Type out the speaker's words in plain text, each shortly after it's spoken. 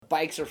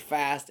bikes are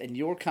fast, and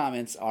your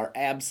comments are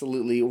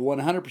absolutely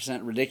 100%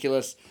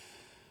 ridiculous.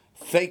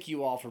 Thank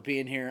you all for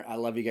being here. I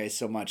love you guys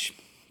so much.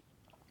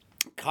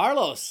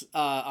 Carlos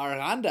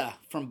Aranda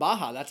from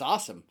Baja. That's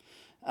awesome.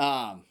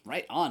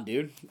 Right on,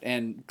 dude.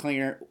 And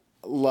Klinger,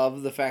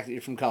 love the fact that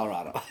you're from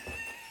Colorado.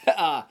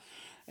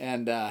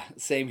 And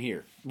same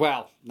here.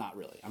 Well, not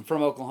really. I'm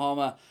from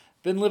Oklahoma.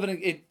 Been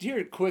living here.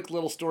 A quick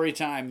little story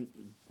time.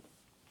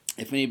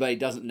 If anybody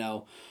doesn't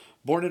know,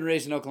 born and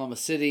raised in Oklahoma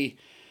City.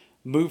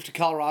 Moved to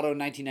Colorado in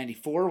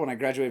 1994 when I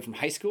graduated from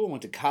high school.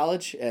 Went to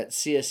college at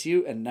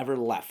CSU and never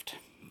left.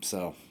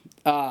 So,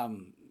 oh,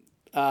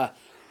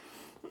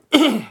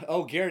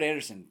 Garrett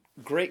Anderson.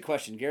 Great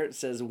question. Garrett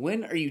says,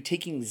 when are you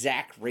taking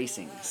Zach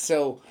racing?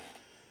 So,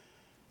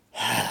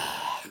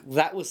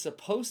 that was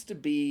supposed to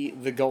be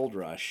the Gold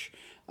Rush.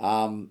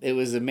 It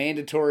was a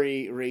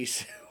mandatory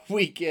race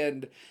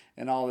weekend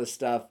and all this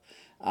stuff.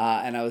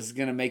 And I was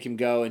going to make him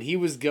go, and he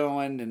was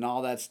going and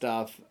all that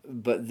stuff.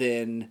 But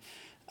then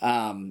he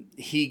and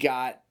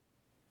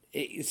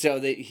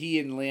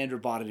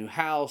Leandra bought a new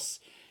house,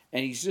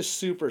 and he's just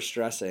super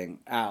stressing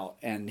out.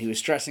 And he was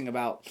stressing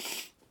about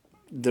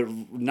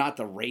not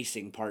the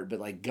racing part, but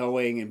like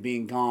going and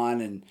being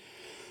gone and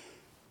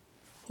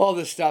all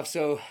this stuff.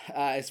 So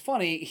it's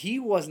funny, he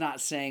was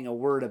not saying a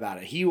word about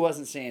it. He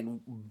wasn't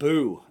saying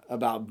boo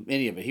about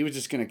any of it. He was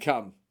just going to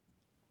come.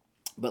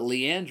 But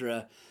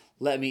Leandra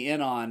let me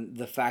in on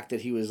the fact that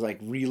he was like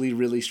really,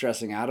 really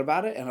stressing out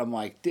about it. And I'm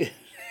like, dude,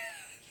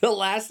 the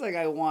last thing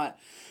I want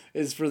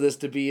is for this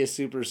to be a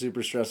super,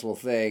 super stressful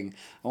thing.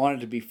 I want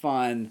it to be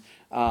fun.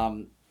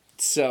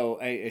 So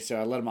I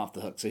let him off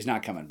the hook. So he's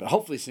not coming, but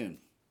hopefully soon.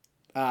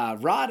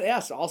 Rod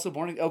S., also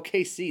born in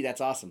OKC.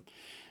 That's awesome.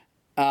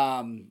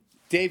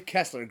 Dave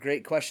Kessler,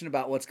 great question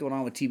about what's going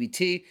on with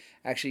TBT.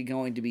 Actually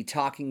going to be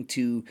talking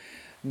to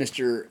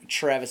Mr.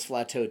 Travis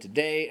Flateau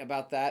today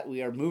about that.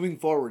 We are moving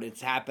forward.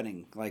 It's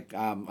happening. Like,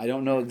 I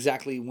don't know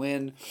exactly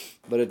when,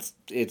 but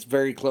it's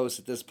very close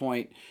at this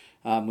point.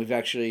 We've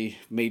actually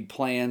made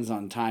plans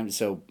on time,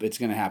 so it's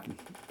going to happen.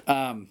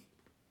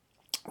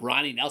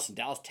 Ronnie Nelson,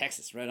 Dallas,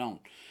 Texas, right on.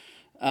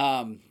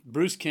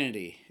 Bruce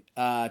Kennedy.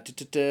 Let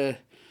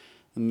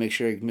me make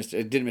sure I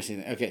didn't miss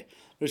anything. Okay.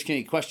 Bruce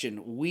Kennedy,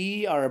 question.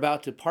 We are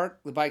about to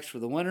park the bikes for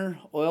the winter.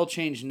 Oil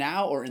change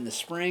now or in the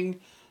spring?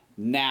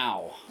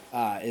 Now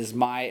is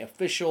my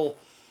official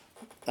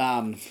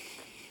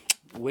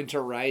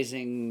winter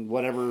rising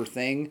whatever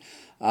thing.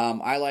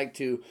 I like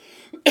to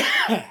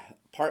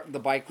park the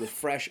bike with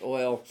fresh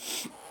oil.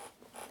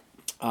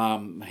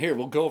 Here,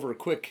 we'll go over the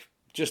quick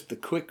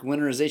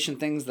winterization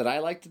things that I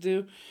like to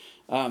do.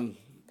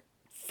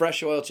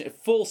 Fresh oil,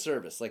 full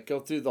service, like go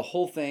through the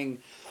whole thing,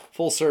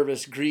 full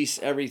service, grease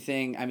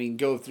everything. I mean,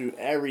 go through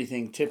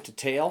everything tip to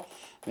tail,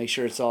 make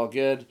sure it's all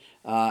good.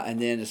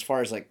 And then as far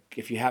as like,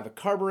 if you have a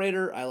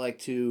carburetor, I like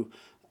to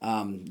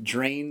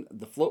drain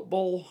the float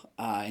bowl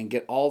and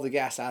get all the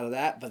gas out of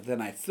that. But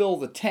then I fill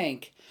the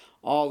tank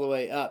all the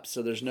way up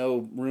so there's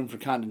no room for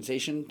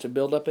condensation to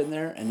build up in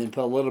there. And then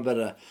put a little bit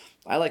of,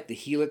 I like the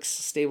Helix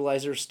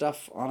stabilizer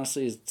stuff.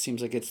 Honestly, it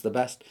seems like it's the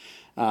best.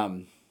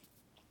 I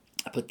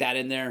put that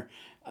in there.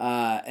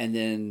 And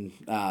then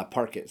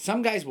park it.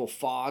 Some guys will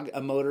fog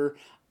a motor.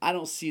 I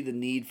don't see the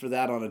need for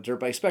that on a dirt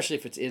bike, especially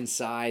if it's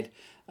inside,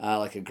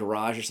 like a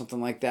garage or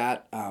something like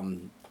that.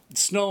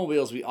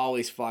 Snowmobiles, we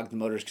always fog the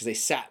motors because they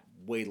sat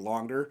way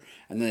longer,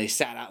 and then they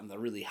sat out in the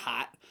really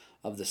hot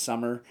of the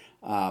summer,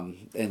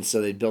 and so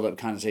they build up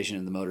condensation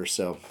in the motor.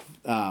 So,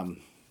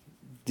 Garrett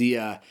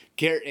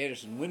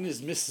Anderson, when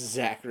is Mrs.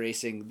 Zach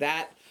racing?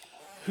 That,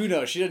 who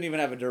knows? She doesn't even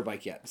have a dirt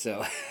bike yet.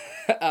 So,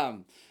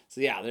 so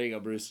yeah, there you go,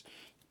 Bruce.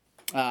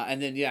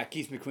 And then, yeah,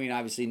 Keith McQueen,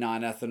 obviously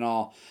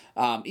non-ethanol.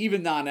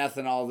 Even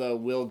non-ethanol, though,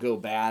 will go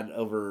bad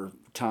over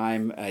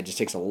time. It just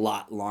takes a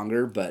lot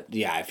longer. But,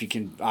 yeah, if you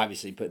can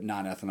obviously put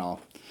non-ethanol.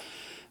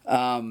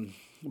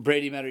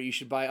 Brady Metter, you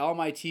should buy all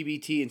my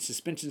TBT and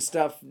suspension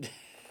stuff.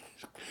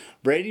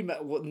 Brady,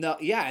 well, no,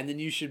 yeah, and then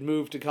you should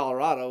move to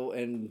Colorado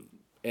and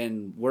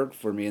work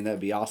for me, and that'd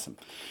be awesome.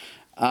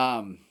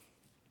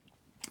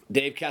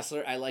 Dave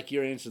Kessler, I like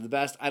your answer the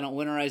best. I don't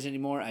winterize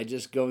anymore. I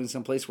just go in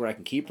someplace where I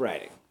can keep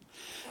riding.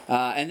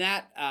 And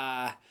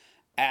that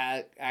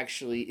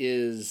actually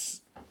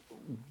is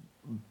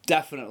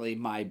definitely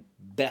my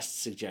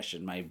best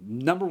suggestion. My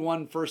number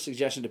one first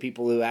suggestion to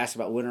people who ask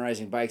about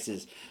winterizing bikes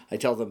is I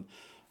tell them,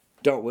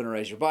 don't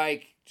winterize your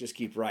bike, just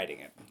keep riding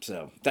it.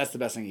 So that's the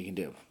best thing you can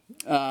do.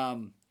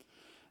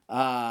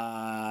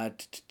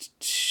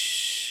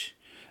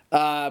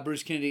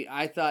 Bruce Kennedy,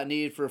 I thought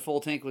needed for a full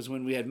tank was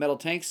when we had metal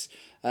tanks.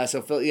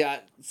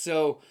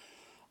 So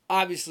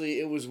obviously,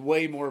 it was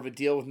way more of a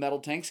deal with metal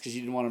tanks because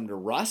you didn't want them to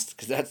rust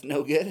because that's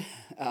no good.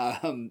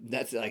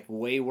 That's like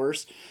way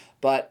worse.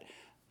 But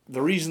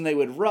the reason they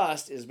would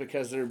rust is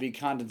because there would be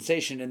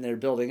condensation in there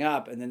building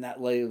up, and then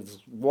that lays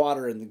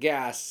water in the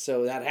gas.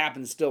 So that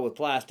happens still with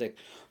plastic,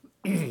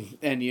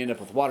 and you end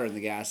up with water in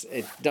the gas.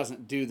 It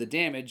doesn't do the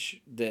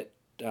damage that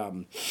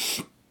that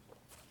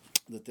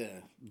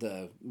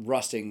the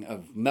rusting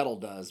of metal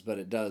does, but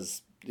it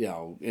does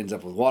ends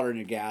up with water in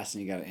your gas,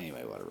 and you got to,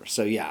 anyway, whatever.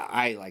 So yeah,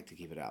 I like to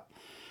keep it out.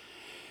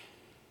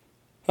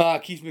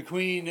 Keith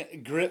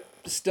McQueen, grip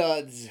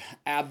studs,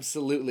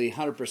 absolutely,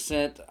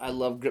 100%. I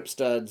love grip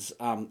studs.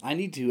 I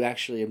need to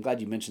actually, I'm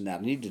glad you mentioned that.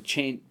 I need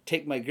to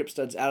take my grip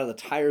studs out of the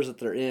tires that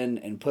they're in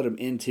and put them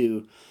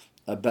into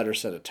a better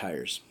set of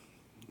tires.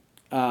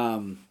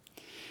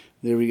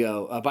 There we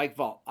go. Bike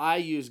Vault. I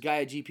use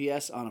Gaia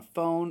GPS on a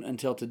phone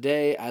until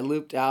today. I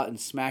looped out and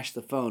smashed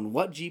the phone.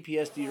 What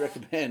GPS do you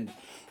recommend?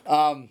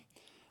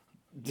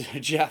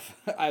 Jeff,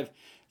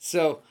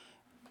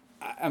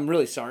 I'm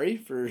really sorry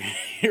for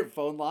your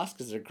phone loss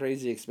because they're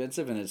crazy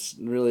expensive and it's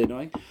really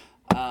annoying.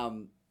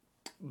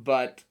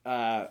 But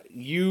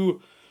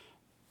you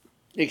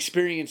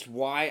experienced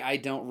why I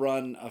don't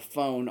run a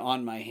phone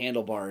on my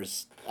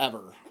handlebars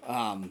ever,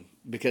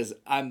 because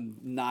I'm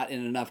not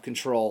in enough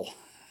control.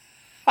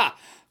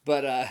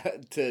 But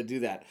to do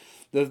that.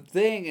 The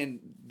thing, and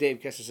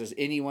Dave Kessler says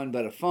anyone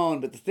but a phone,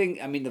 but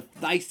the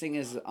nice thing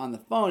is on the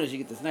phone is you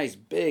get this nice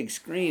big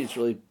screen. It's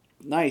really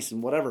nice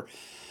and whatever.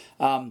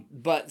 Jeff,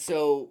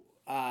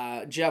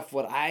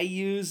 what I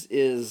use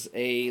is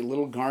a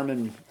little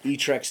Garmin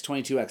eTrex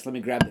 22X. Let me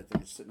grab that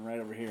thing. It's sitting right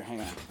over here.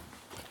 Hang on.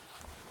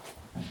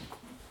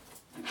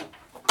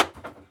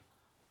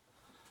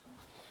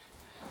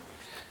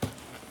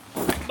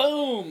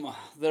 Boom!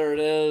 There it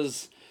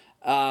is.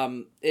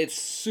 It's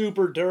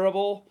super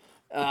durable.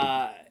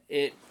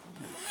 It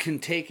can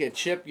take a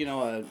chip,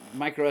 a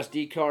micro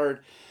SD card,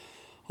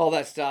 all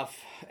that stuff.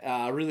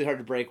 Really hard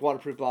to break,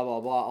 waterproof, blah,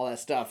 blah, blah, all that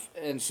stuff.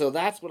 And so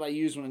that's what I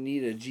use when I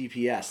need a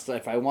GPS. So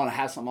if I want to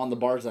have something on the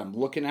bars that I'm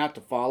looking at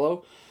to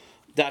follow,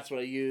 that's what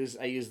I use.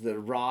 I use the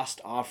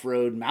Rost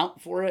off-road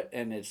mount for it,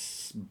 and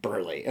it's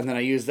burly. And then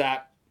I use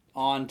that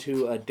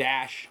onto a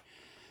dash.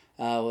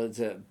 It's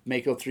a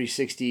Mako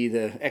 360,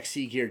 the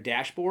XC Gear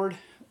dashboard.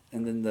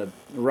 And then the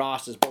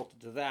Rost is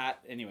bolted to that.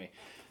 Anyway,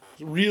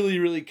 really,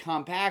 really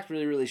compact,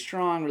 really, really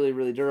strong, really,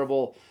 really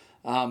durable.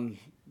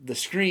 The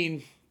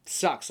screen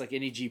sucks like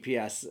any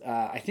GPS.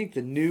 I think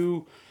the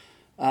new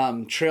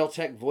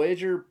Trailtech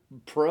Voyager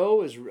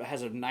Pro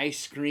has a nice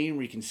screen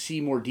where you can see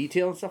more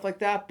detail and stuff like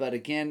that. But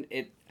again,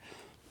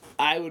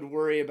 I would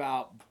worry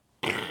about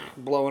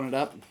blowing it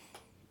up.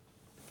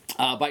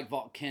 Bike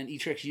Vault, can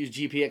eTrex use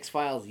GPX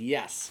files?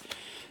 Yes.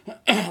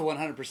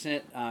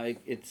 100%.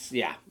 It's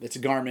a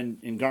Garmin,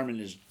 and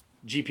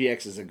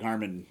GPX is a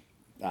Garmin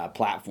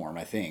platform,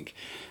 I think.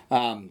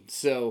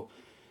 So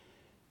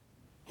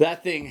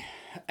that thing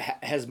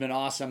has been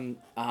awesome.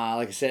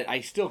 Like I said,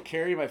 I still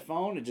carry my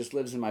phone. It just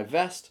lives in my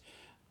vest,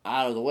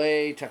 out of the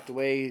way, tucked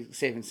away,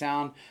 safe and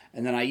sound.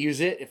 And then I use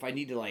it if I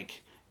need to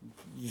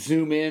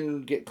zoom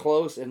in, get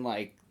close, and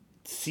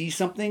see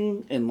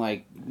something and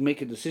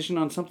make a decision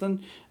on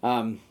something.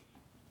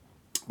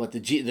 But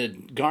the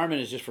Garmin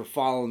is just for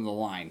following the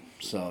line,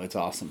 so it's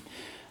awesome.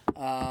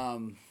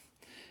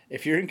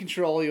 If you're in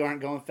control, you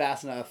aren't going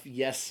fast enough.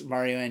 Yes,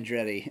 Mario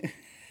Andretti.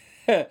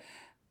 Keith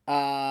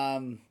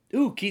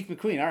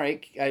McQueen. All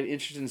right, I'm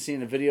interested in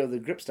seeing a video of the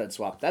grip stud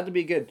swap. That'd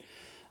be good.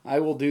 I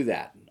will do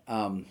that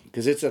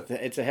because it's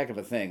a heck of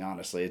a thing.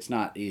 Honestly, it's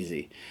not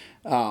easy.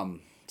 So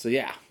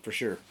yeah, for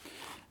sure.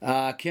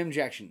 Kim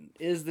Jackson,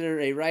 is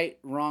there a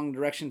wrong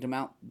direction to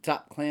mount the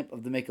top clamp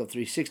of the Mako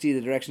 360?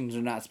 The directions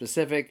are not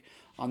specific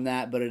on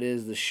that, but it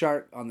is the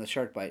shark on the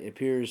shark bite. It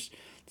appears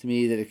to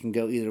me that it can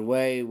go either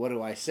way. What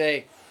do I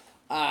say?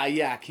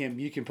 Yeah, Kim,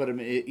 you can put them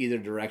in either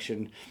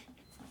direction.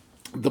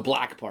 The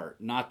black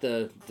part, not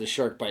the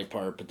shark bite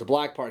part, but the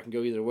black part can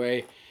go either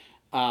way.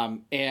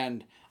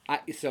 And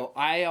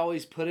I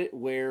always put it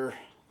where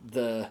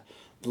the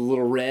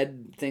little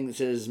red thing that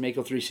says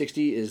Mako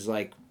 360 is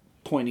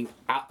pointing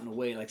out and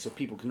away, so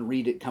people can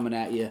read it coming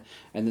at you,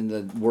 and then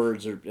the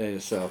words are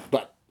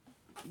but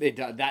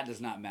that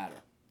does not matter.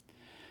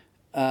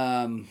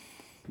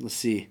 Let's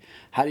see.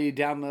 How do you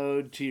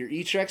download to your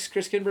eTrex,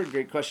 Chris Kinberg?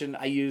 Great question.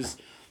 I use,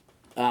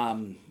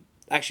 actually,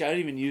 I don't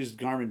even use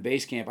Garmin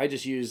Basecamp. I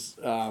just use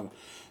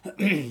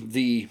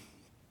the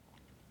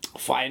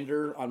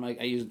Finder on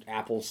I use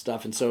Apple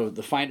stuff, and so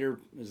the Finder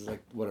is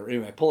whatever.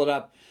 Anyway, I pull it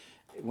up.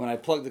 When I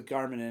plug the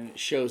Garmin in, it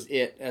shows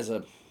it as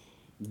a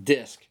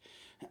disc,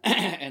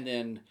 and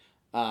then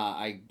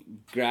I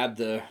grab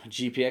the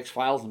GPX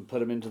files and put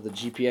them into the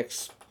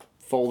GPX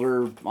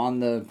folder on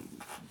the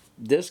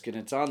disc, and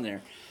it's on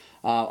there.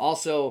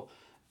 Also,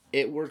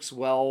 it works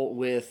well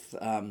with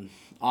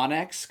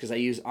Onyx, because I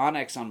use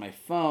Onyx on my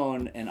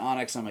phone and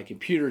Onyx on my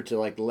computer to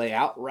lay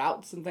out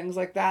routes and things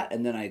like that,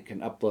 and then I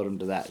can upload them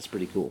to that. It's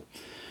pretty cool.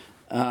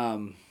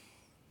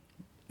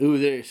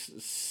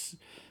 There's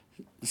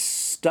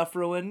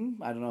Stuffrowan.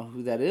 I don't know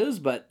who that is,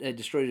 but it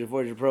destroyed your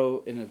Voyager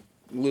Pro in a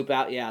loop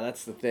out. Yeah,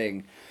 that's the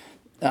thing.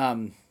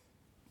 And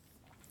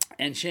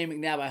Shane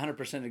McNabb, I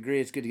 100% agree.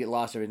 It's good to get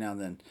lost every now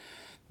and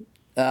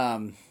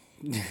then.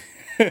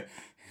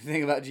 The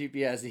thing about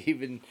GPS,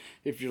 even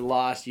if you're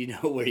lost, you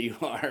know where you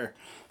are.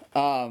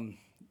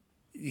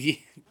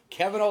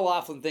 Kevin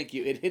O'Laughlin, thank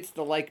you. It hits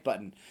the like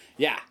button.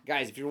 Yeah,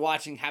 guys, if you're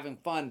watching, having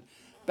fun,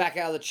 back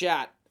out of the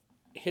chat.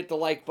 hit the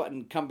like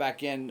button, come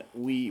back in.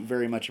 We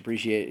very much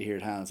appreciate it here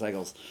at Highland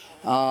Cycles.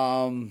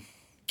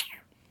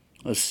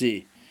 Let's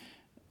see.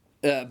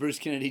 Bruce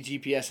Kennedy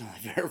GPS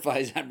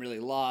verifies I'm really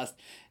lost.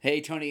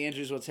 Hey, Tony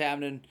Andrews, what's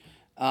happening?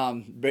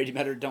 Brady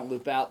Metter, don't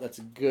loop out. That's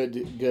a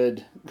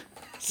good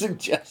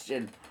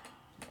suggestion.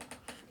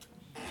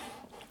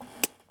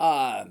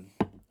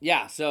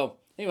 Yeah, so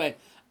anyway,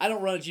 I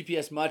don't run a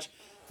GPS much.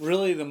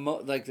 Really,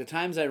 the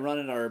times I run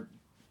it are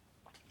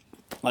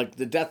like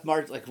the Death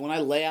March. Like when I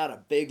lay out a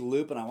big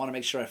loop and I want to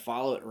make sure I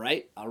follow it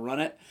right, I'll run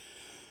it.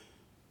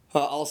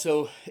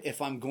 Also,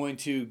 if I'm going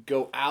to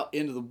go out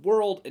into the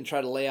world and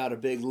try to lay out a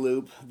big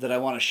loop that I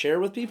want to share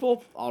with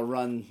people, I'll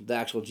run the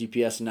actual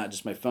GPS and not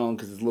just my phone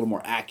because it's a little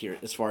more accurate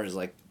as far as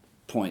like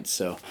points.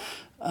 So,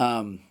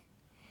 Jeff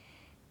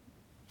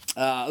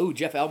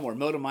Elmore,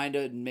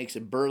 Motominda makes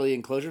a Burley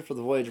enclosure for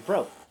the Voyager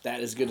Pro. That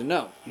is good to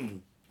know.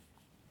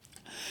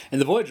 And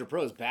the Voyager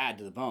Pro is bad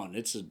to the bone.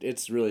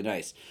 It's really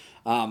nice.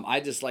 I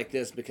just like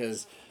this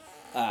because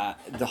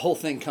the whole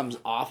thing comes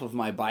off of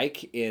my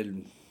bike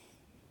in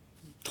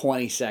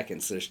 20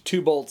 seconds. There's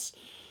 2 bolts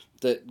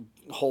that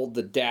hold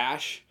the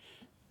dash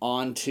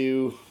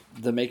onto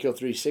the Mako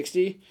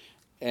 360,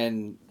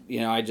 and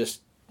I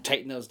just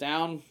tighten those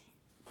down,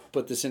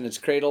 put this in its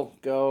cradle,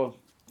 go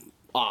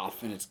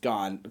off, and it's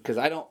gone. Because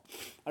I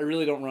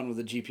really don't run with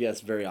a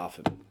GPS very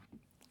often.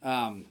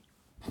 All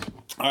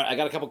right, I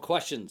got a couple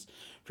questions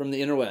from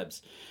the interwebs.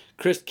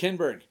 Chris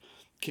Kinberg,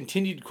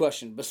 continued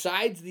question.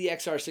 Besides the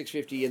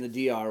XR650 and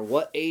the DR,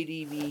 what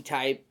ADV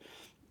type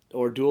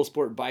or dual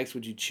sport bikes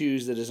would you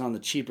choose that is on the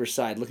cheaper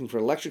side? Looking for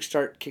electric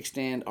start,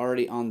 kickstand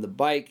already on the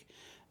bike.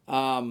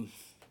 Man,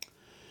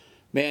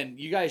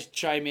 you guys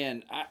chime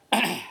in.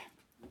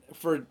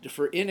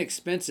 For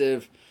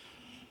inexpensive,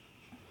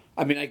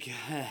 I mean,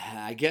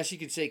 I guess you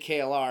could say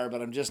KLR,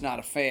 but I'm just not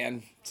a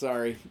fan.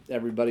 Sorry,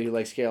 everybody who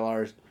likes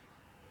KLRs.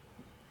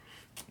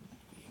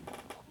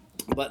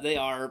 But they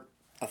are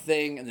a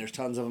thing, and there's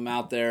tons of them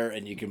out there,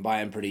 and you can buy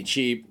them pretty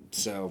cheap.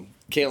 So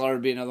KLR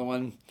would be another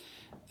one.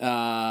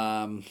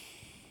 I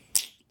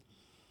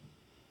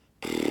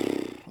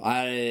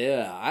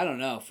don't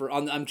know.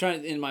 I'm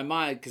trying in my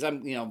mind because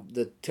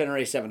the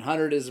Tenere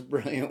 700 is a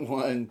brilliant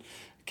one.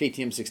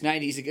 KTM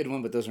 690 is a good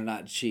one, but those are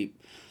not cheap.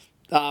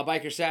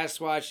 Biker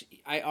Sasquatch,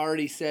 I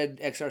already said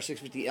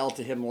XR650L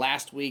to him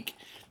last week,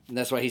 and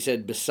that's why he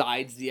said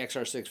besides the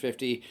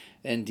XR650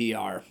 and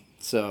DR.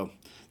 So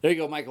there you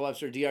go, Michael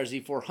Webster,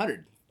 DRZ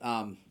 400.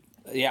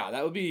 Yeah,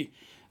 that would be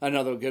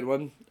another good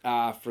one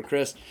for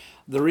Chris.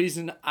 The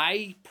reason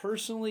I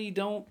personally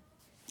don't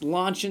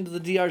launch into the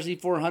DRZ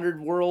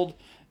 400 world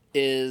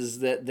is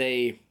that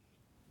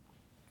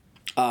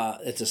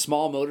it's a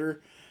small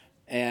motor,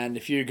 and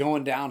if you're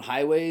going down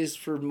highways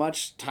for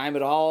much time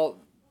at all,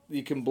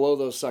 you can blow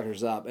those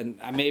suckers up. And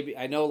I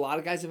know a lot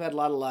of guys have had a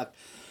lot of luck,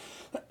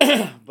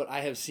 but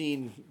I have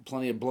seen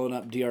plenty of blown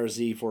up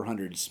DRZ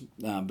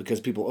 400s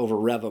because people over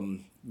rev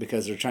them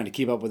because they're trying to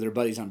keep up with their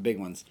buddies on big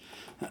ones.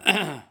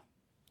 Trying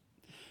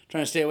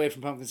to stay away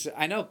from pumpkins.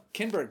 I know,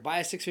 Kinberg, buy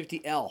a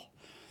 650L.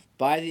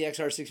 Buy the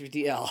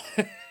XR650L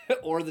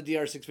or the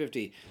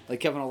DR650,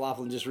 like Kevin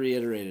O'Loughlin just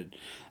reiterated.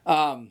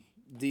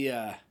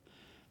 The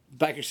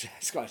Biker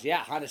Squash,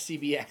 yeah, Honda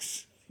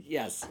CBX.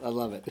 Yes, I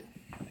love it.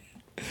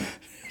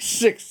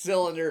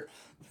 6-cylinder.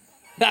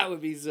 That would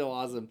be so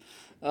awesome.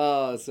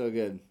 Oh, so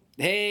good.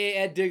 Hey,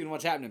 Ed Diggin,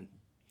 what's happening?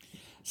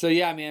 So,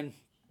 yeah, man.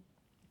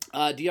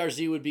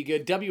 DRZ would be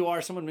good. WR,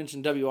 someone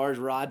mentioned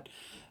WRs, Rod.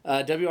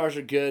 WRs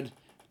are good.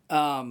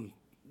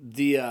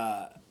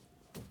 The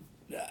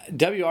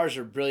WRs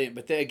are brilliant,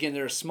 but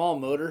they're a small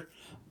motor,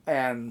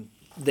 and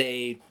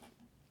they,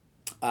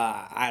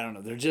 I don't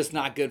know, they're just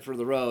not good for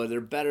the road.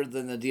 They're better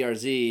than the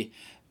DRZ,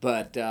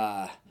 but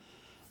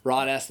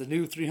Rod asked the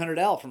new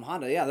 300L from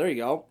Honda. Yeah, there you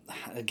go.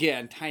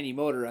 Again, tiny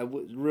motor. I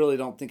really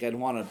don't think I'd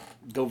want to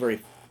go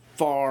very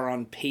far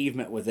on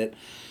pavement with it.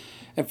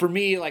 And for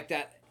me, like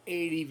that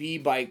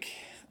ADV bike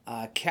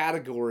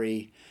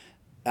category,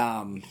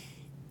 I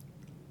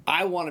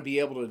want to be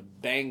able to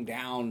bang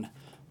down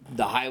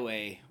the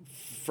highway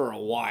for a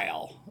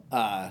while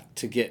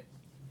to get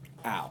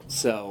out.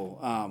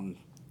 So,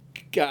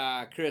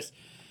 Chris,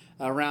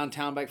 around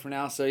town bike for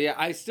now. So, yeah,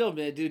 I still,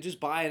 dude, just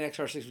buy an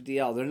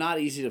XR650L. They're not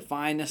easy to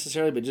find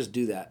necessarily, but just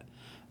do that.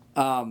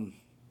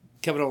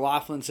 Kevin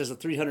O'Loughlin says a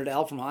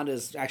 300L from Honda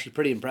is actually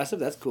pretty impressive.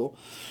 That's cool.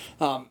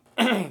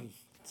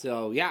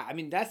 So, yeah, I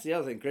mean, that's the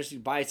other thing, Chris. You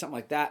buy something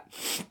like that.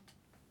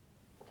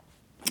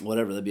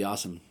 Whatever, that'd be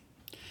awesome.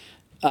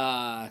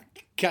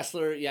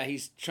 Kessler, yeah,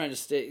 he's trying to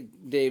stay.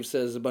 Dave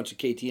says a bunch of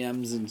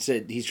KTMs and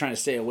said he's trying to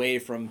stay away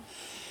from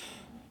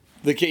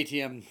the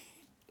KTM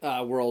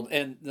world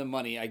and the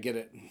money. I get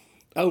it.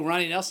 Oh,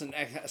 Ronnie Nelson,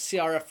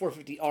 CRF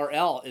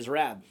 450RL is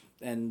rad,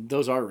 and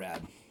those are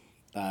rad.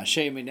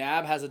 Shane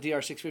McNabb has a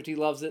DR650,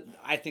 loves it.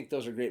 I think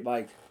those are great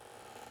bikes.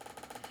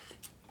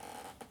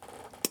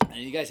 And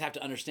you guys have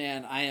to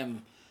understand, I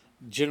am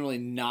generally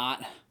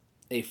not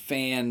a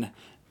fan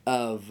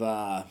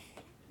of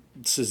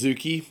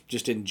Suzuki,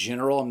 just in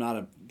general. I'm not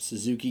a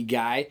Suzuki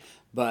guy,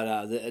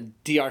 But the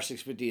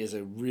DR650 is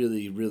a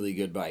really, really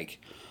good bike.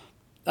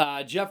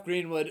 Jeff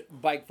Greenwood,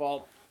 Bike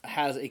Vault,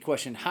 has a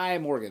question. Hi,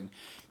 Morgan.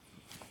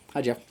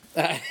 Hi, Jeff.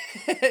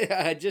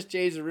 I just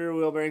changed the rear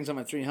wheel bearings on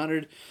my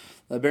 300.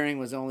 The bearing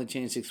was only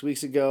changed 6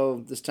 weeks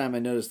ago. This time I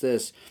noticed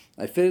this.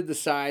 I fitted the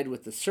side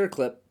with the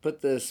circlip,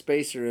 put the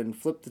spacer in,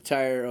 flipped the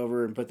tire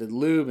over, and put the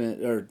lube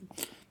in, or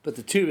put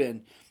the tube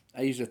in.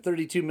 I used a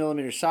 32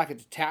 millimeter socket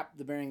to tap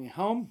the bearing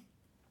home.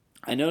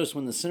 I noticed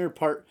when the center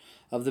part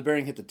of the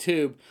bearing hit the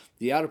tube,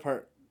 the outer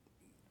part,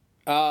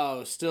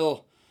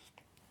 still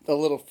a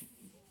little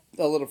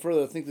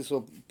further. I think this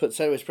will put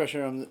sideways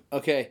pressure on.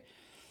 Okay,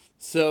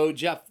 so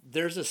Jeff,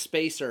 there's a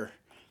spacer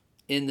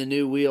in the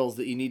new wheels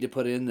that you need to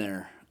put in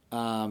there.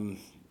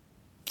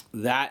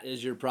 That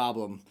is your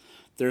problem.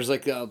 There's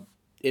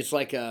it's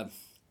like a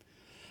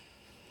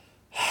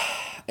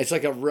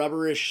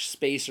rubberish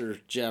spacer,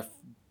 Jeff,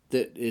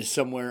 that is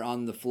somewhere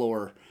on the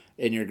floor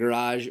in your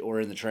garage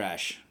or in the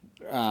trash.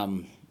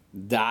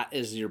 That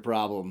is your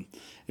problem.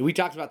 And we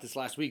talked about this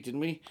last week, didn't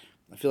we?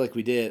 I feel like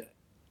we did.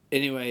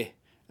 Anyway,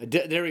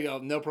 there we go.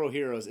 No Pro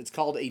Heroes. It's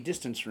called a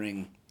distance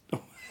ring.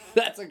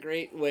 That's a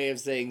great way of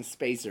saying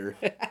spacer.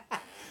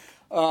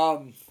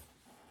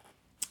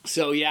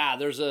 So yeah,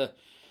 there's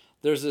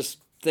this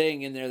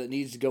thing in there that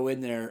needs to go in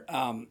there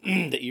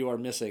that you are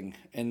missing,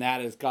 and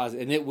that is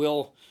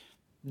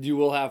you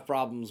will have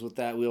problems with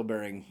that wheel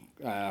bearing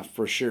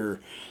for sure.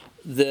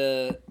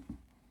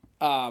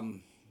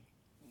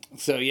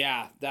 So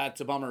yeah,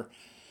 that's a bummer.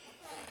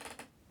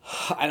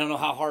 I don't know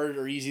how hard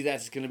or easy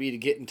that's going to be to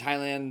get in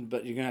Thailand,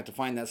 but you're going to have to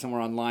find that somewhere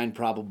online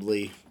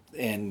probably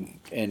and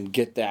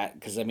get that,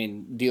 because I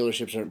mean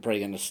dealerships aren't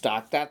probably going to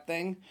stock that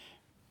thing.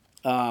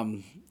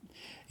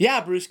 Yeah,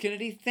 Bruce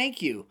Kennedy,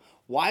 thank you.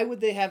 Why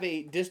would they have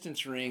a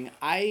distance ring?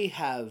 I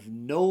have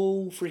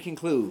no freaking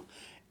clue.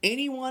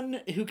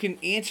 Anyone who can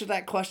answer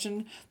that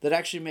question that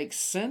actually makes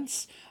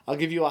sense, I'll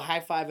give you a high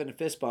five and a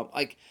fist bump.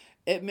 Like,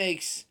 it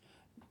makes...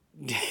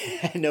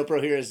 No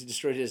Pro Heroes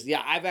destroyed his.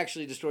 Yeah, I've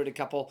actually destroyed a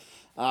couple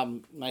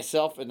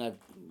myself, and I've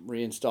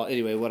reinstalled.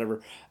 Anyway,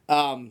 whatever.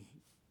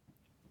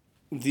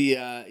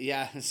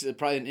 This is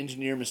probably an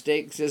engineer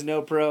mistake, says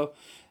No Pro.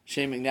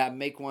 Shane McNabb,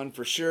 make one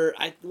for sure.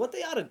 What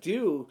they ought to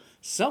do,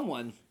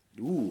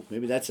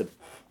 maybe that's a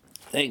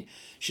thing,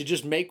 should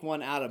just make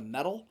one out of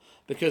metal,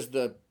 because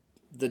the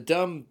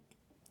dumb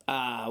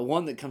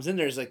one that comes in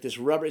there is like this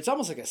rubber. It's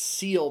almost like a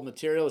seal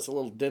material. It's a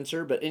little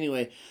denser, but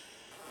anyway,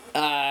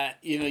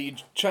 you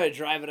try to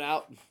drive it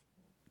out,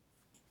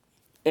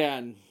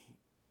 and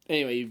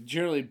anyway, you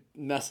generally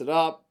mess it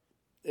up.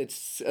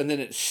 And then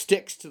it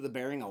sticks to the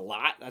bearing a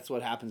lot. That's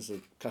what happens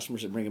to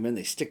customers that bring them in.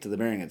 They stick to the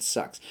bearing. It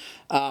sucks.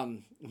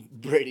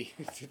 Brady,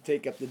 to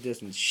take up the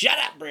distance. Shut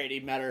up, Brady.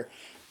 Matter.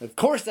 Of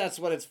course, that's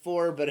what it's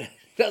for, but it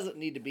doesn't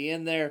need to be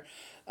in there.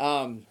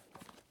 And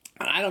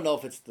I don't know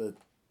if it's the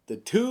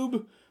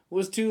tube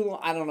was too long.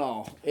 I don't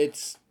know.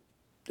 It's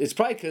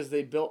probably because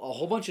they built a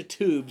whole bunch of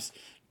tubes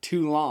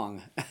too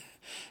long.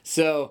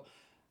 So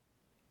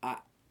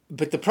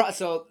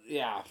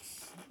yeah.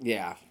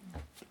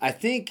 I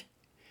think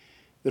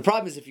the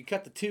problem is if you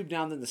cut the tube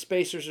down, then the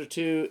spacers are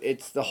too.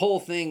 The whole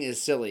thing is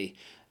silly.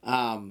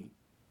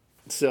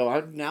 So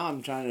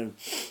I'm trying to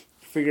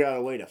figure out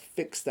a way to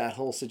fix that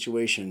whole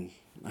situation.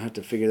 I have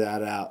to figure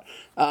that out.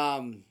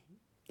 I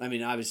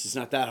mean, obviously it's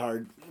not that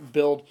hard.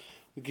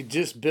 We could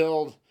just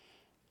build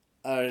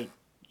a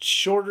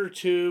shorter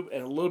tube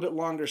and a little bit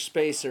longer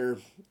spacer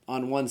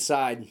on one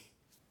side,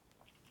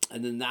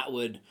 and then that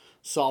would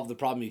solve the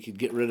problem. You could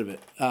get rid of it.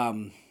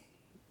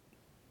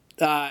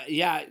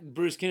 Yeah,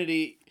 Bruce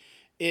Kennedy,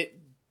 it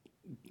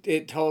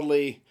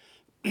totally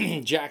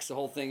jacks the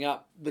whole thing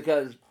up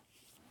because,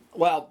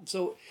 what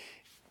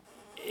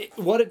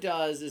it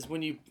does is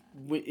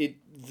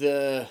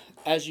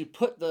as you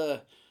put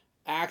the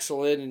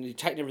axle in and you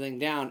tighten everything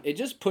down, it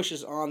just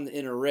pushes on the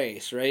inner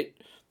race, right?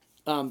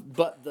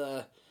 But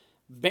the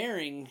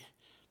bearing,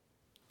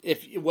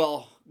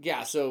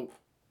 so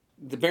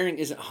the bearing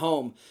isn't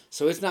home,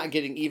 so it's not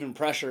getting even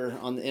pressure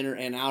on the inner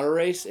and outer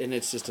race, and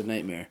it's just a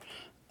nightmare.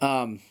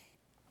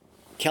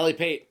 Kelly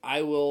Pate,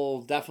 I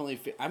will definitely...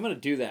 I'm going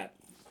to do that.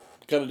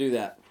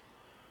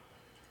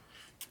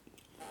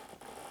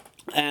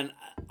 And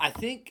I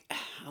think,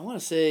 I want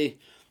to say,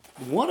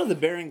 one of the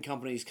bearing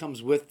companies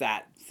comes with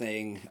that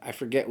thing. I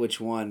forget which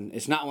one.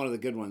 It's not one of the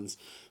good ones.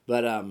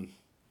 But,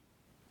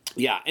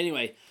 yeah,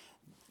 anyway.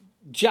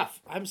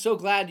 Jeff, I'm so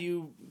glad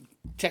you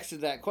texted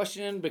that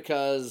question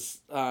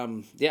because,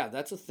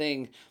 that's a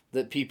thing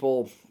that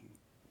people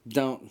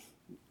don't...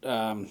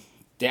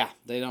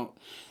 they don't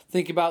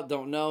think about,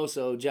 don't know.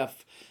 So,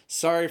 Jeff,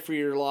 sorry for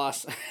your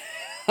loss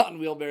on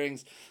wheel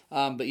bearings.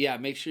 But yeah,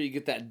 make sure you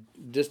get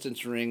that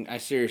distance ring.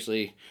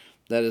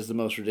 That is the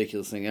most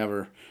ridiculous thing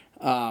ever.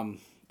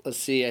 Let's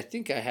see. I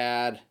thought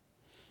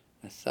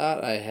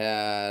I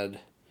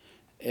had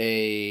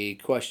a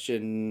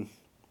question.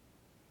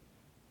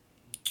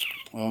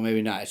 Well,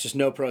 maybe not. It's just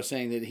No Pro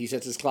saying that he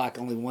sets his clock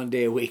only one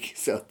day a week.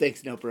 So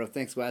thanks, No Pro.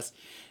 Thanks, Wes.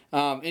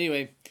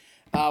 Anyway,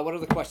 what are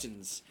the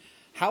questions?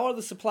 How are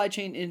the supply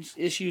chain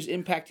issues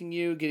impacting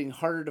you? Getting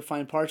harder to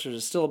find parts, or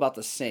is it still about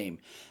the same?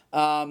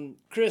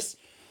 Chris,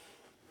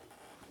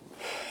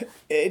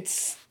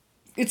 it's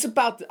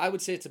about, I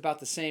would say it's about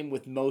the same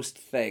with most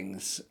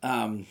things.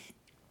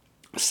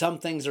 Some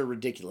things are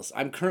ridiculous.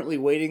 I'm currently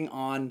waiting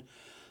on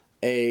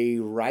a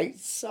right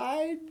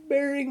side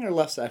bearing or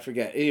left side, I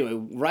forget. Anyway,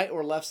 right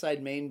or left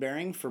side main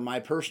bearing for my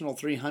personal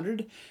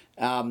 300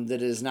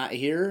 that is not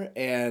here,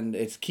 and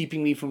it's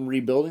keeping me from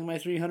rebuilding my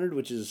 300,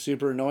 which is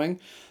super annoying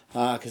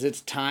because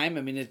it's time.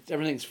 I mean,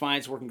 everything's fine.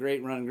 It's working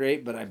great, running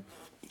great, but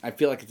I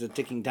feel like it's a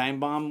ticking time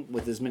bomb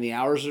with as many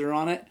hours that are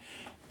on it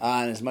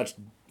and as much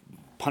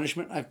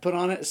punishment I've put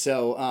on it.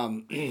 So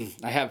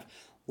I have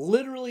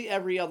literally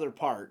every other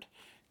part,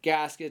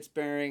 gaskets,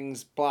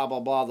 bearings, blah, blah,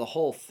 blah, the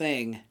whole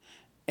thing,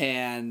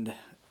 and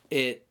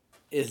it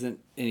isn't,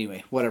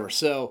 anyway, whatever.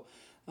 So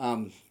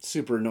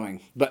super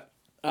annoying. But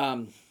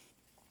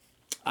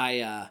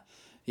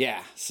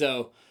yeah,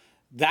 so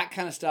that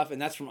kind of stuff,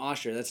 and that's from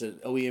Austria. That's an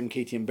OEM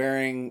KTM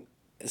bearing.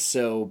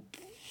 So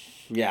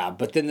yeah,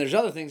 but then there's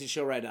other things that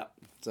show right up.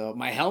 So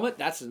my helmet,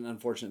 that's an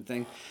unfortunate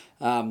thing.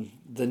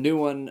 The new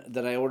one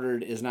that I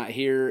ordered is not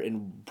here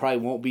and probably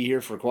won't be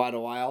here for quite a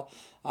while,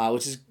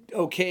 which is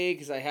okay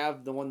because I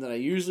have the one that I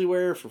usually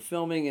wear for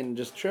filming and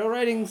just trail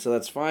riding, so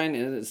that's fine,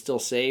 and it's still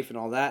safe and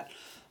all that.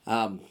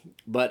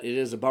 But it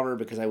is a bummer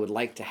because I would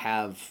like to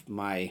have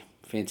my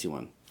fancy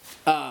one.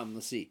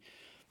 Let's see.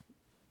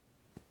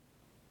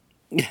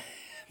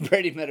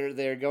 Brady Metter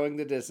there, going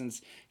the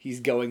distance. He's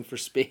going for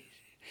speed.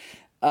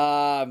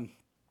 Let's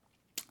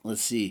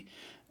see.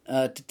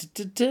 Okay,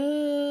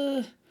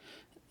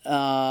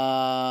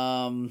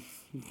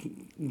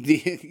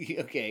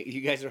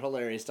 you guys are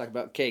hilarious. Talk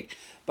about cake.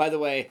 By the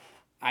way,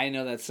 I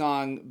know that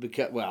song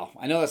because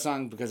I know that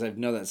song because I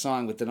know that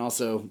song, but then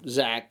also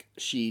Zach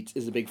Sheets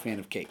is a big fan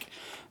of cake.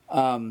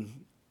 OEM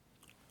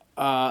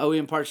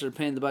parts are a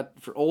pain in the butt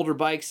for older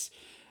bikes.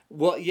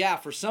 Well, yeah,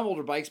 for some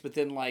older bikes, but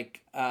then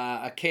like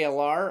a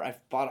KLR,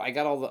 I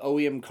got all the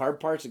OEM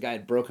carb parts. The guy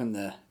had broken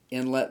the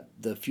inlet,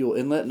 the fuel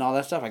inlet, and all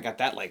that stuff. I got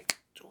that like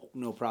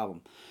no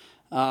problem.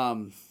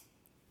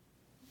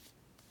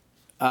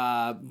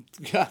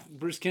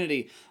 Bruce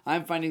Kennedy,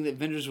 I'm finding that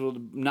vendors will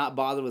not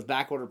bother with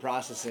backorder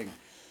processing.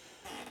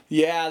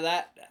 Yeah,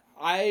 that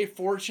I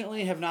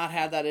fortunately have not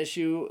had that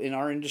issue in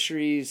our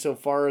industry so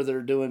far.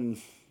 They're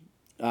doing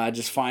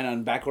just fine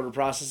on backorder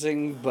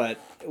processing, but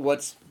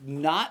what's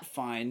not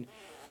fine,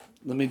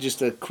 let me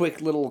just a quick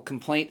little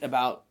complaint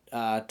about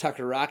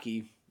Tucker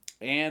Rocky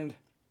and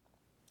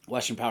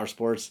Western Power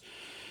Sports.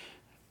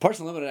 Parts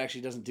Unlimited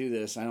actually doesn't do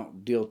this. I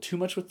don't deal too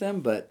much with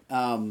them, but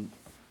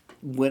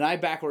when I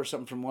backorder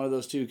something from one of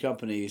those two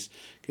companies,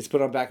 gets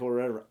put on backorder or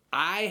whatever,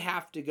 I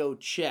have to go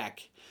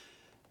check.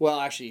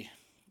 Well, actually,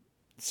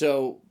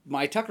 so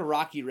my Tucker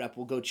Rocky rep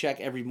will go check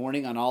every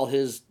morning on all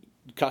his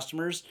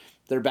customers,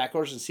 their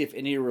backorders, and see if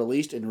any are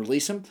released and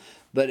release them.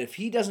 But if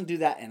he doesn't do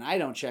that and I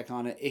don't check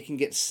on it, it can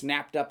get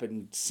snapped up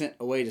and sent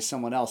away to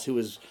someone else who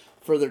is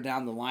further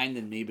down the line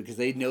than me because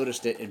they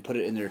noticed it and put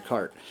it in their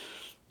cart.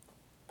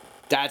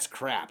 That's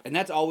crap. And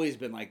that's always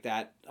been like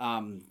that.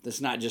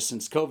 That's not just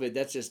since COVID.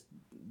 That's just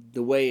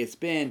the way it's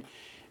been.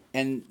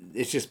 And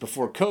it's just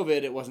before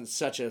COVID, it wasn't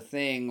such a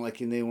thing.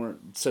 Like, and they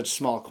weren't such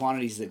small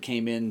quantities that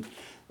came in.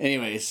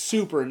 Anyway, it's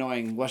super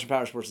annoying. Western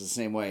Power Sports is the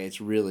same way. It's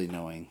really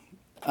annoying.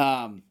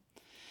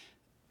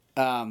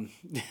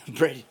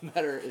 Brady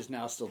Metter is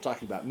now still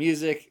talking about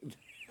music.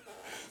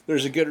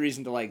 There's a good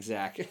reason to like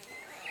Zach.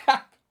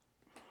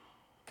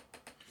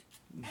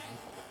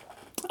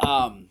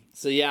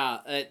 So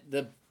yeah,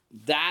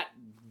 that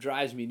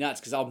drives me nuts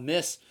because I'll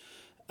miss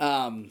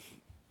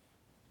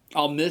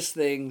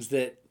things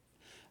that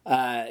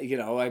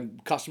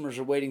customers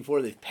are waiting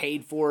for, they've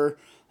paid for,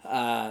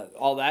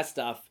 all that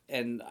stuff,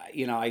 and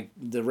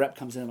the rep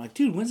comes in, I'm like,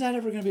 dude, when's that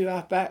ever going to be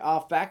off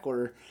back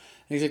order?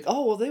 And he's like,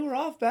 oh well, they were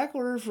off back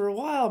order for a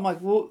while. I'm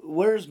like, well,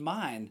 where's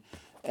mine?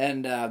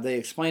 And they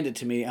explained it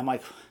to me. I'm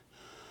like,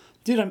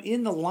 dude, I'm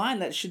in the line.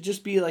 That should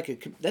just be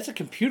like that's a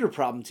computer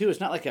problem too. It's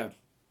not like a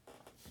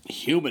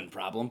human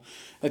problem.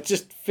 It's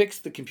just fix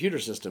the computer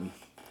system.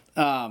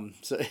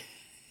 So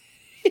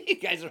you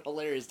guys are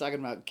hilarious talking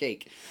about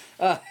cake.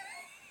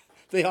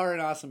 They are an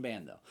awesome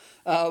band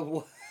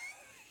though.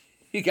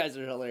 You guys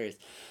are hilarious.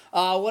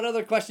 What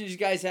other questions you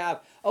guys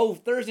have? Oh,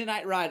 Thursday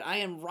night ride. I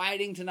am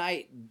riding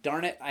tonight.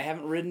 Darn it. I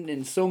haven't ridden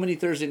in so many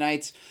Thursday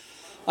nights.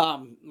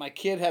 My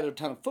kid had a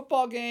ton of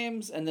football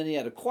games, and then he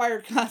had a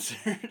choir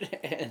concert,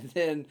 and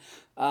then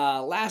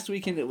last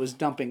weekend it was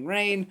dumping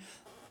rain.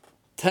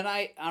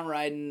 Tonight I'm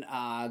riding,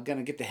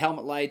 gonna get the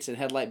helmet lights and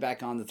headlight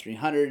back on the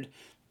 300,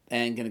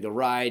 and gonna go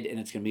ride, and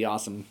it's gonna be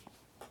awesome.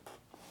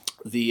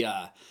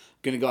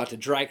 Gonna go out to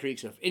Dry Creek,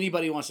 so if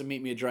anybody wants to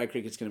meet me at Dry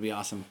Creek, it's gonna be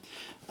awesome.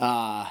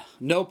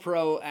 No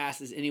Pro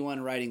asks, is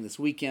anyone riding this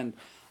weekend?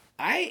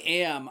 I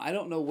am. I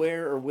don't know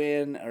where or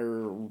when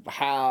or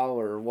how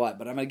or what,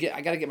 but I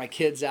gotta get my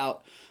kids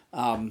out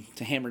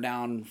to hammer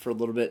down for a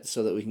little bit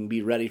so that we can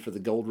be ready for the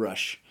Gold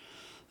Rush.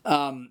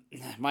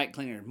 Mike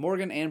Klinger,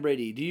 Morgan and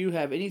Brady, do you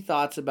have any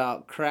thoughts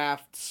about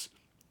Craft's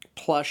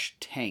plush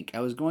tank.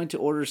 I was going to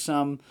order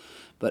some,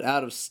 but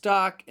out of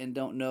stock and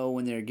don't know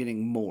when they're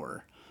getting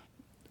more.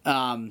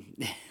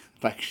 Biker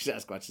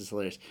Sasquatch is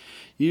hilarious.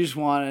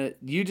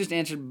 You just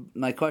answered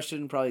my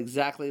question, probably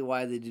exactly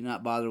why they do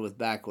not bother with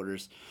back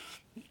orders.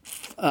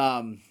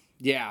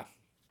 Yeah,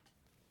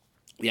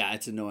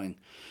 it's annoying.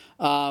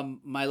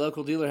 My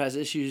local dealer has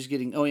issues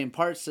getting OEM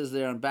parts, says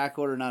they're on back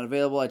order, not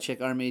available. I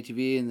check Army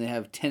ATV and they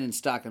have 10 in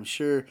stock. I'm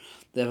sure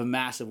they have a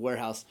massive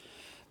warehouse.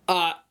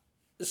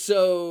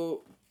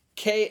 So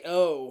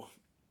KO,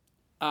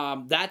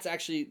 that's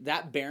actually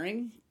that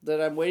bearing that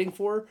I'm waiting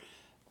for.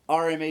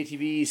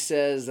 RMATV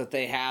says that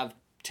they have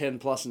 10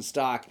 plus in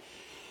stock.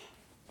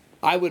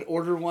 I would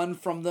order one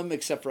from them,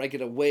 except for I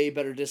get a way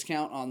better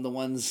discount on the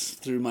ones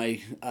through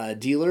my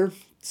dealer.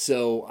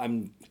 So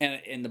and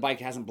the bike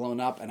hasn't blown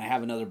up, and I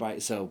have another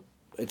bike, so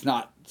it's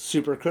not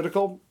super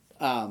critical.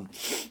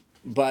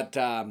 But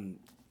Rocky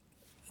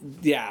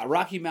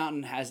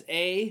Mountain has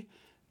A,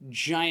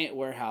 giant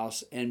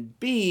warehouse, and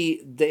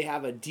B, they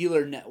have a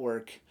dealer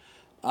network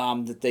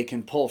that they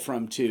can pull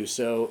from too.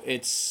 So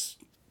it's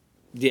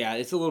a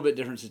little bit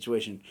different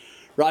situation.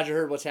 Roger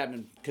Hurd, what's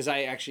happening? Because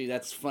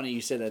that's funny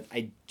you said that.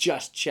 I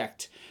just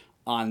checked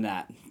on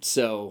that.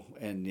 So,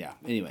 and yeah,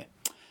 anyway.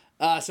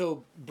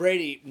 So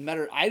Brady,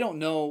 I don't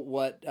know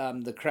what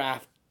the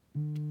Craft,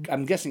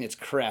 I'm guessing it's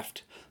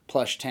Creft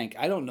plush tank.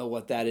 I don't know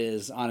what that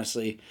is,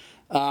 honestly.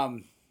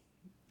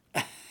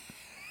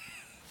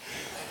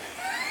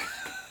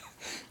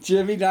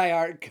 Jimmy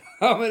Diehart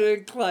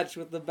commented clutch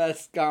with the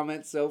best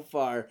comment so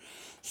far.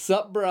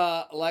 Sup,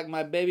 bruh, like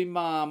my baby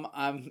mom,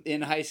 I'm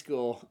in high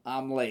school.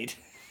 I'm late.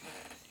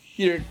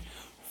 You're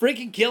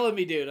freaking killing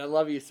me, dude. I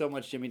love you so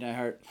much, Jimmy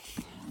Diehart.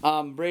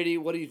 Brady,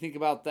 what do you think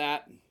about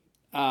that?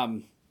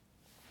 Creft.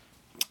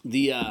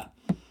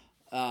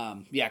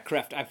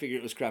 I figured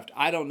it was Creft.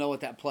 I don't know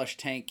what that plush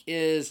tank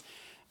is.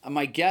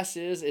 My guess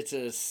is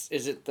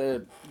is it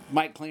the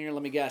Mike Klinger?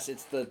 Let me guess.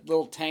 It's the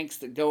little tanks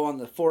that go on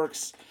the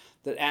forks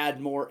that add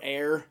more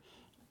air,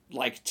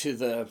 like to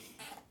the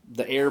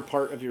air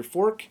part of your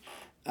fork.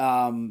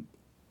 Let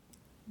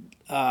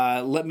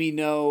me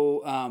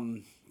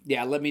know.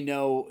 Let me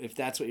know if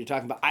that's what you're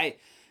talking about.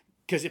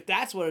 Because if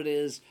that's what it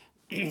is,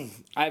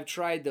 I've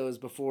tried those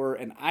before,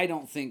 and I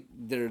don't think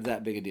they're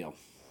that big a deal.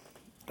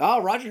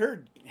 Oh, Roger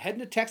Hurd, heading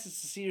to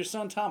Texas to see your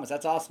son Thomas.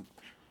 That's awesome.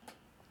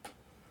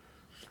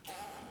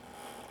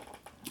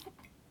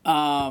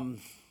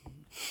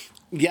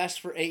 Yes,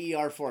 for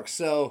AER forks.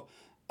 So,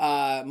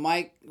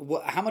 Mike,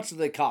 how much do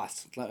they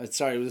cost?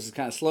 Sorry, this is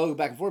kind of slow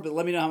back and forth, but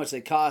let me know how much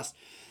they cost.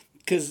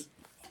 Because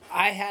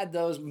I had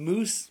those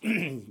Moose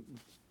used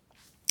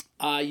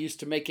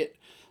to make it.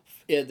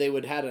 They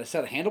would had a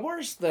set of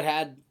handlebars that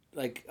had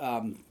like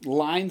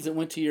lines that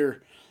went to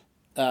your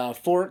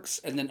forks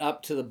and then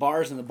up to the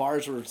bars, and the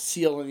bars were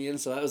sealed on the end,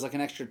 so that was like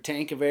an extra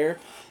tank of air.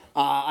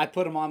 I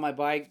put them on my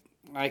bike.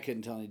 I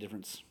couldn't tell any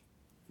difference.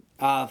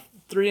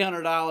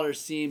 $300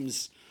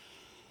 seems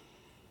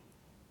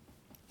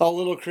a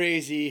little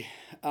crazy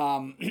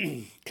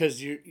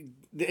because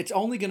it's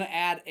only going to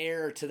add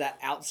air to that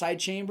outside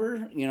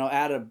chamber.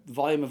 Add a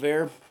volume of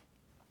air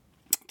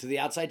to the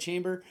outside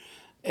chamber,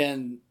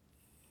 and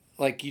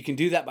like you can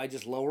do that by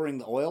just lowering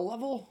the oil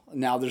level.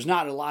 Now there's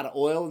not a lot of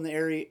oil in the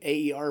area.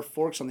 AER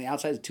forks on the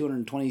outside is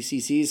 220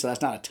 cc's, so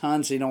that's not a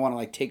ton. So you don't want to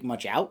like take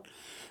much out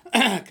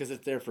because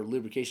it's there for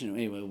lubrication.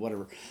 Anyway,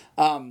 whatever.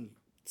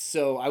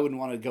 So I wouldn't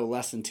want to go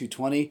less than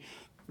 220,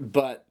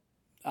 but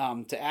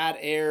to add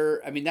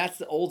air, I mean that's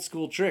the old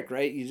school trick,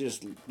 right? You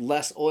just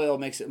less oil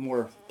makes it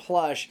more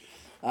plush.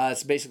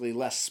 It's basically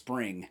less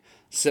spring.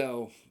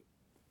 So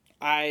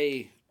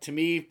to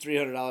me,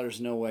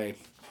 $300, no way.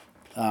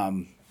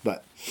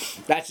 But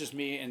that's just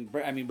me, and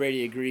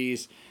Brady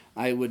agrees.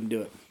 I wouldn't do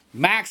it.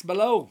 Max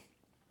Below,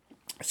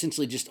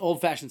 essentially just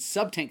old-fashioned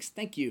sub-tanks.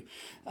 Thank you.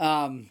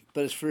 But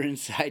it's for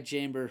inside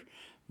chamber,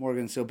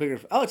 Morgan. So bigger.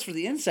 Oh, it's for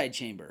the inside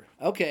chamber.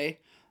 Okay.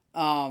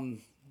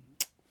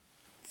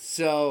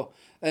 So,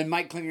 and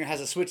Mike Klinger has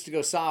a switch to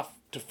go soft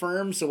to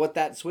firm. So what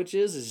that switch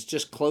is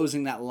just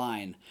closing that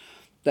line.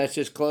 That's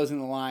just closing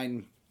the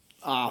line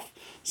off,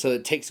 so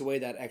it takes away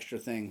that extra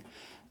thing.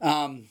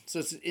 So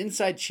it's an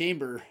inside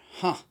chamber,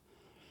 huh?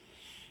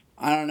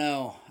 I don't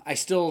know.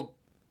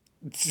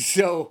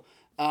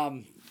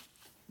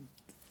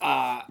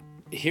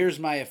 Here's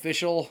my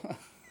official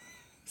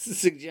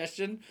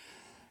suggestion.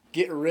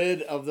 Get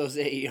rid of those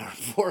AER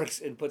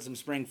forks and put some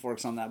spring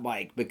forks on that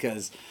bike,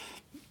 because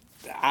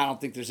I don't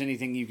think there's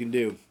anything you can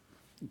do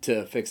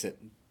to fix it,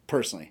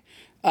 personally.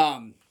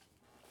 Biker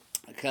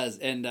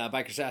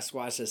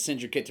Sasquatch says,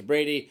 send your kit to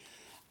Brady.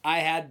 I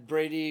had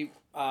Brady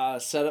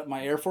set up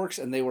my air forks,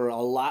 and they were a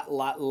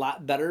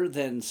lot better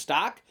than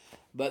stock.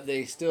 But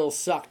they still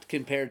sucked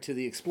compared to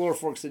the Explorer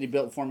forks that he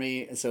built for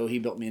me. So he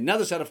built me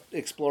another set of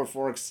Explorer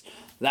forks.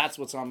 That's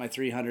what's on my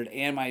 300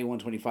 and my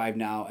 125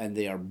 now, and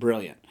they are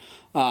brilliant.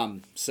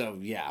 So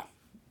yeah.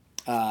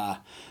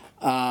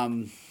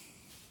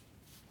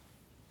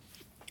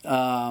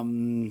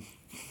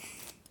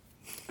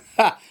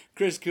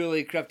 Chris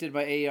Cooley corrupted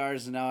by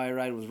ARs, and now I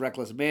ride with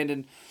reckless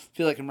abandon.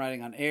 Feel like I'm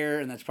riding on air,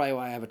 and that's probably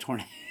why I have a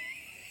torn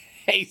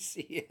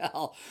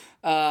ACL.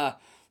 You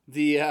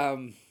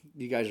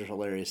guys are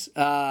hilarious.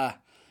 So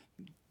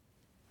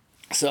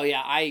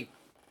yeah, I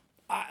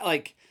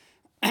like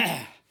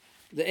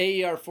the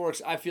AER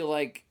forks. I feel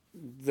like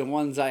the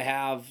ones I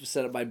have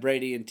set up by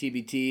Brady and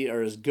TBT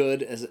are as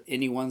good as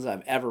any ones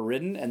I've ever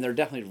ridden, and they're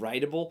definitely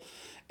rideable,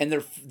 and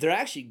they're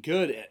actually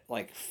good at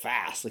like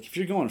fast. Like if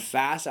you're going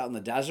fast out in the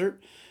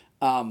desert,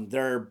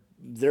 they're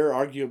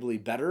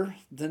arguably better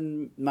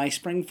than my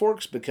spring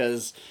forks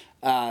because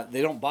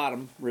they don't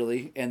bottom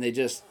really, and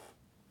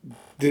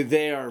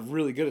they are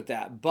really good at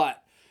that.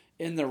 But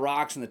in the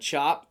rocks and the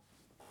chop,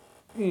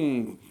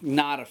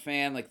 not a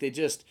fan. Like they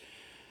just.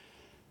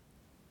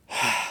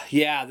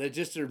 Yeah, they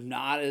just are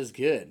not as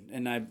good.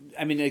 And I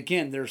mean,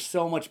 again, they're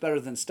so much better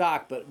than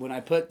stock, but when I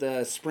put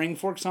the spring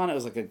forks on, it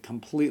was like a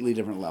completely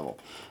different level.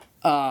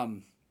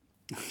 Shane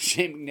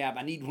McNabb,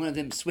 I need one of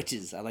them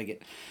switches. I like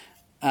it.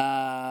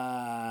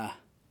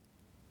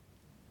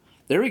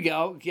 There we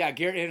go. Yeah,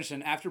 Garrett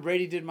Anderson. After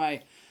Brady did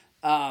my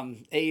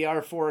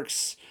AER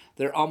forks,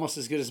 they're almost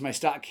as good as my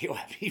stock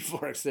KYP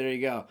forks. There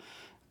you go.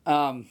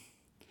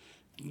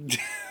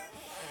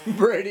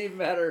 Brady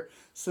better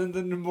send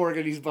them to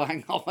Morgan. He's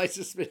buying all my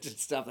suspension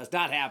stuff. That's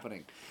not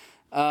happening.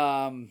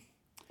 Biker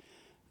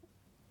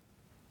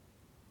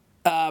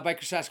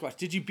Sasquatch,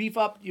 did you beef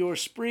up your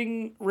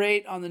spring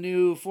rate on the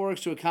new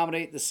forks to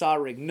accommodate the saw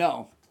rig?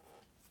 No,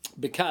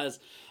 because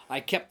I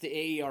kept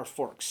the AER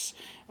forks.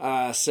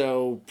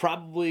 So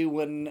probably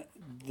when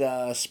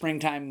the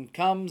springtime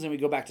comes and we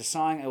go back to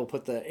sawing, I will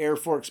put the air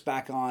forks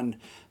back on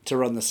to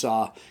run the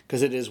saw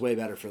because it is way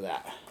better for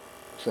that.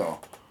 So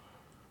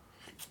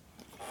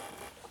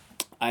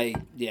I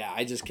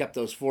just kept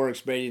those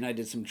forks. Brady and I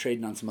did some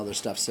trading on some other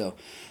stuff, so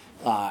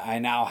I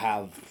now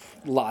have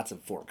lots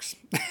of forks,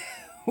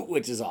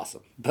 which is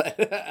awesome.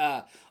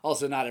 But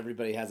also, not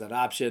everybody has that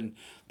option.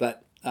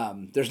 But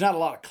there's not a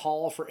lot of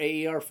call for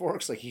AER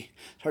forks. Like it's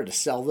hard to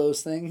sell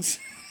those things.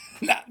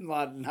 not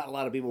a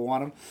lot of people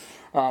want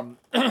them.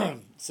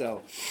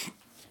 So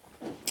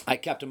I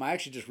kept them. I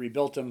actually just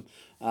rebuilt them.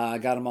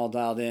 Got them all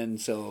dialed in,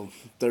 so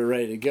they're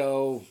ready to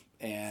go.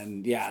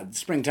 And yeah,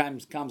 springtime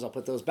comes, I'll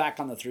put those back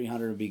on the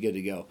 300 and be good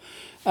to go.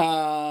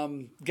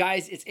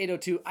 Guys, it's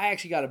 8:02. I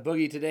actually got a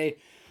boogie today.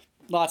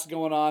 Lots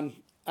going on.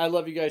 I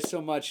love you guys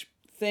so much.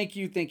 Thank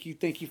you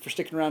for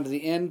sticking around to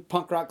the end.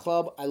 Punk Rock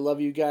Club, I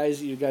love you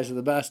guys. You guys are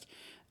the best.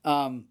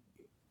 Jimmy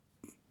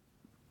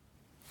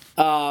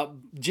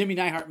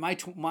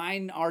Neihart,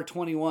 mine are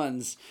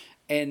 21s.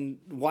 And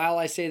while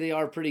I say they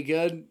are pretty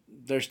good,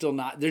 they're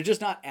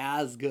just not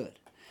as good.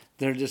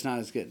 They're just not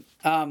as good.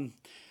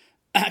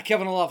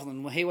 Kevin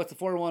O'Loughlin, hey, what's the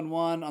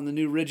 411 on the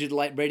new rigid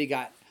light Brady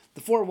got?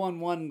 The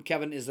 411,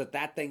 Kevin, is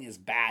that thing is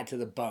bad to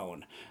the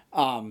bone.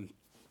 I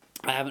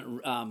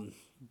haven't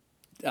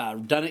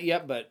done it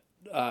yet, but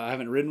I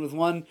haven't ridden with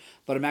one.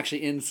 But I'm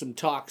actually in some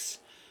talks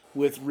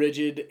with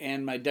Rigid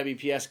and my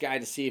WPS guy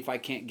to see if I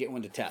can't get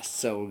one to test.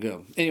 So we'll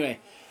go. Anyway,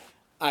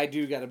 I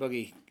do got a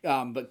boogie.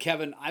 But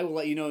Kevin, I will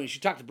let you know. You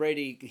should talk to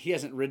Brady. He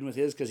hasn't ridden with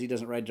his because he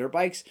doesn't ride dirt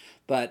bikes.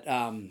 But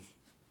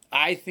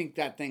I think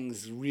that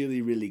thing's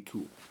really, really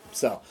cool.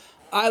 So,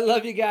 I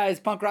love you guys.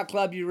 Punk Rock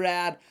Club, you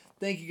rad.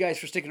 Thank you guys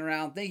for sticking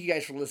around. Thank you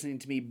guys for listening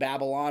to me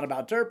babble on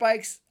about dirt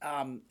bikes.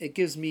 It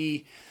gives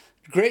me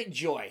great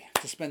joy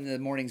to spend the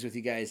mornings with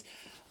you guys.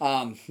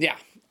 Yeah,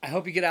 I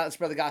hope you get out and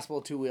spread the gospel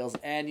of two wheels.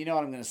 And you know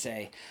what I'm going to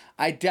say.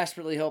 I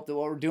desperately hope that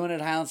what we're doing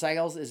at Highland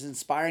Cycles is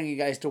inspiring you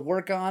guys to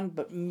work on,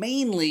 but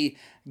mainly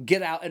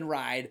get out and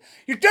ride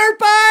your dirt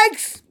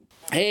bikes!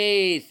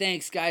 Hey,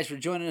 thanks guys for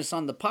joining us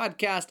on the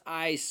podcast.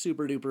 I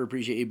super duper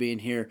appreciate you being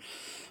here.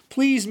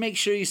 Please make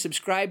sure you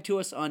subscribe to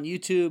us on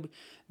YouTube.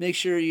 Make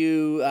sure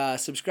you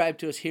subscribe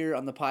to us here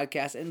on the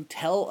podcast and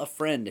tell a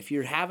friend. If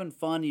you're having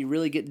fun, you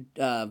really get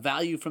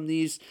value from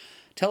these,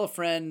 tell a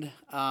friend,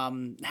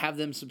 have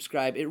them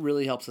subscribe. It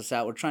really helps us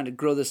out. We're trying to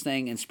grow this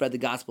thing and spread the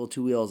gospel of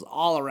two wheels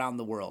all around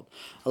the world.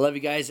 I love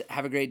you guys.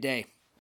 Have a great day.